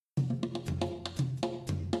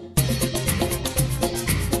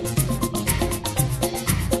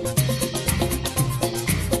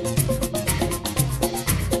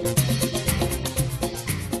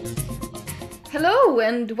Hello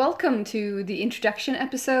and welcome to the introduction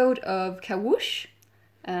episode of Kawoosh.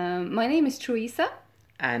 My name is Teresa.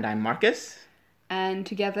 And I'm Marcus. And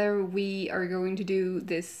together we are going to do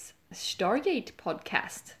this Stargate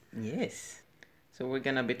podcast. Yes. So we're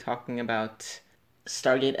going to be talking about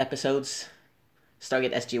Stargate episodes.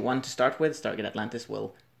 Stargate SG-1 to start with. Stargate Atlantis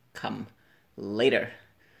will come later.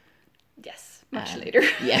 Yes, much later.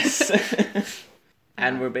 Yes.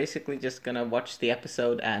 And we're basically just going to watch the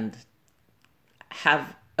episode and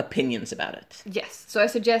have opinions about it. Yes, so I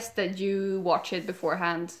suggest that you watch it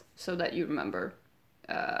beforehand so that you remember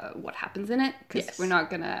what happens in it. Because we're not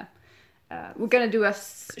gonna do a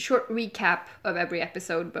short recap of every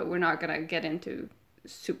episode, but we're not gonna get into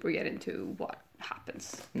what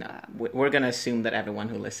happens. No, we're gonna assume that everyone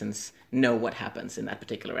who listens know what happens in that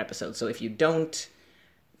particular episode. So if you don't,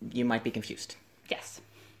 you might be confused. Yes,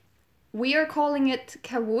 we are calling it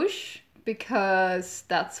Kawoosh because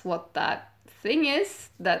that's what that thing is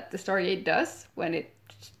that the Stargate does when it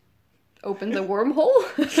opens a wormhole.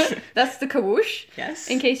 That's the Kawoosh.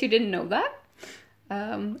 Yes. In case you didn't know that.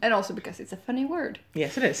 And also because it's a funny word.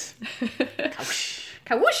 Yes, it is. Kawoosh.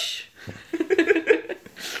 Kawoosh!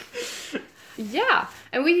 Yeah.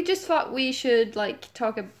 And we just thought we should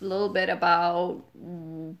talk a little bit about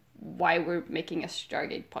why we're making a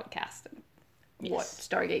Stargate podcast and what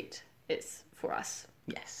Stargate is for us.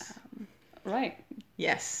 Yes. Right.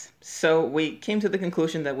 Yes. So we came to the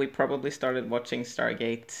conclusion that we probably started watching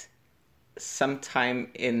Stargate sometime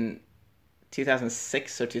in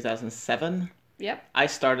 2006 or 2007. Yep. I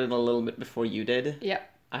started a little bit before you did.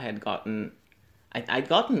 Yep. I'd gotten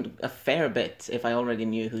a fair bit if I already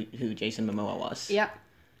knew who Jason Momoa was. Yeah.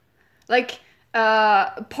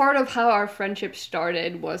 Part of how our friendship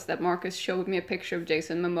started was that Marcus showed me a picture of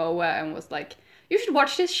Jason Momoa and was like, you should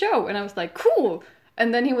watch this show. And I was like, cool.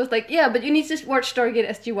 And then he was like, yeah, but you need to watch Stargate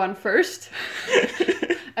SG-1 first.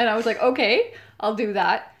 And I was like, okay, I'll do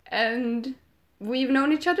that. And we've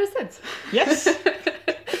known each other since. Yes.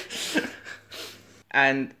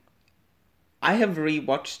 And I have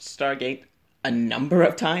rewatched Stargate a number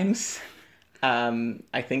of times.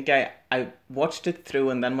 I think I watched it through,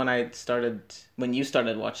 and then when you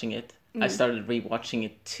started watching it, I started rewatching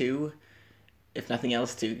it too, if nothing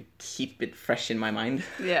else, to keep it fresh in my mind.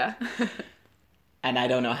 Yeah. And I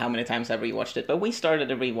don't know how many times I've rewatched it, but we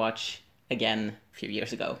started a rewatch again a few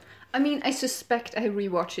years ago. I mean, I suspect I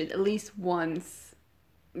rewatched it at least once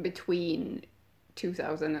between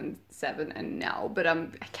 2007 and now, but I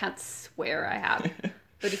can't swear I have.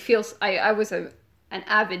 But it feels I was an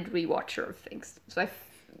avid rewatcher of things, so I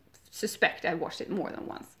suspect I watched it more than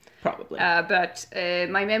once. Probably. But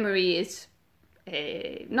my memory is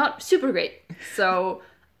not super great, so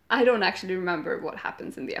I don't actually remember what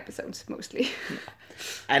happens in the episodes mostly.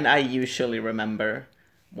 And I usually remember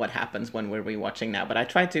what happens when we're rewatching now, but I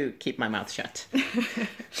try to keep my mouth shut.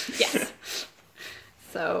 Yes.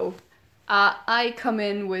 So I come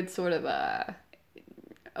in with sort of a,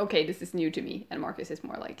 okay, this is new to me, and Marcus is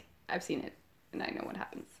more like, I've seen it and I know what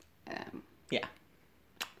happens. Yeah.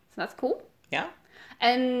 So that's cool. Yeah.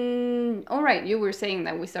 And all right, you were saying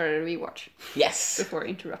that we started a rewatch. Yes. Before I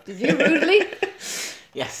interrupted you rudely.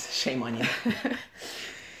 Yes, shame on you.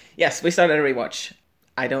 Yes, we started a rewatch.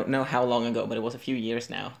 I don't know how long ago, but it was a few years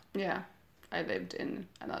now. Yeah, I lived in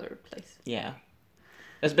another place. Yeah.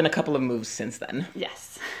 There's been a couple of moves since then.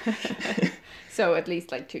 Yes. So at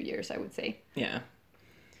least 2 years, I would say. Yeah.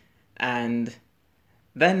 And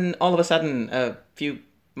then all of a sudden, a few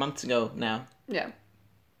months ago now,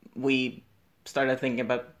 we started thinking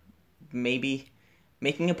about maybe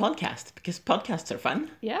making a podcast, because podcasts are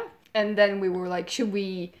fun. Yeah. And then we were like, should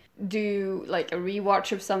we do a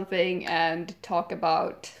rewatch of something and talk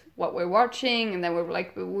about what we're watching? And then we were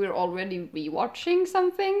like, we're already rewatching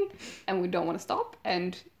something and we don't want to stop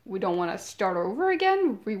and we don't want to start over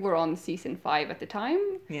again. We were on season 5 at the time.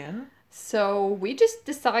 Yeah. So we just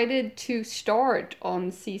decided to start on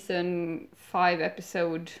season 5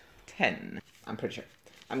 episode 10. I'm pretty sure.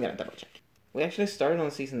 I'm gonna double check. We actually started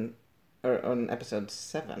on episode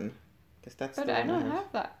 7. Because that's but the I one don't have.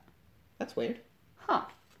 have that. That's weird. Huh.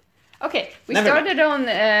 Okay, we Never started on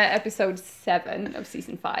episode 7 of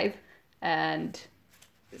season 5, and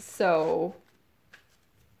so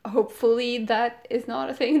hopefully that is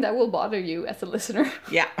not a thing that will bother you as a listener.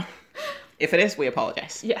 Yeah. If it is, we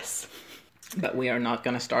apologize. Yes. But we are not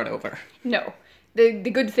going to start over. No. The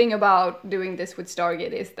good thing about doing this with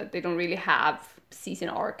Stargate is that they don't really have season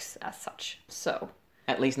arcs as such, so...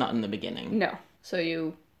 At least not in the beginning. No. So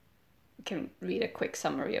you can read a quick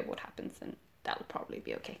summary of what happens and that'll probably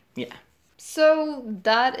be okay. Yeah. So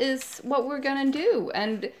that is what we're gonna do.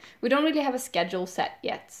 And we don't really have a schedule set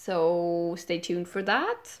yet. So stay tuned for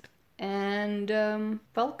that. And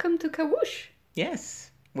welcome to Kawoosh. Yes.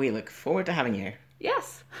 We look forward to having you here.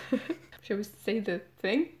 Yes. Shall we say the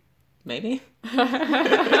thing? Maybe.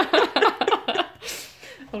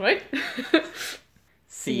 All right.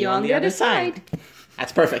 See you on the other side.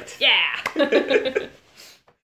 That's perfect. Yeah.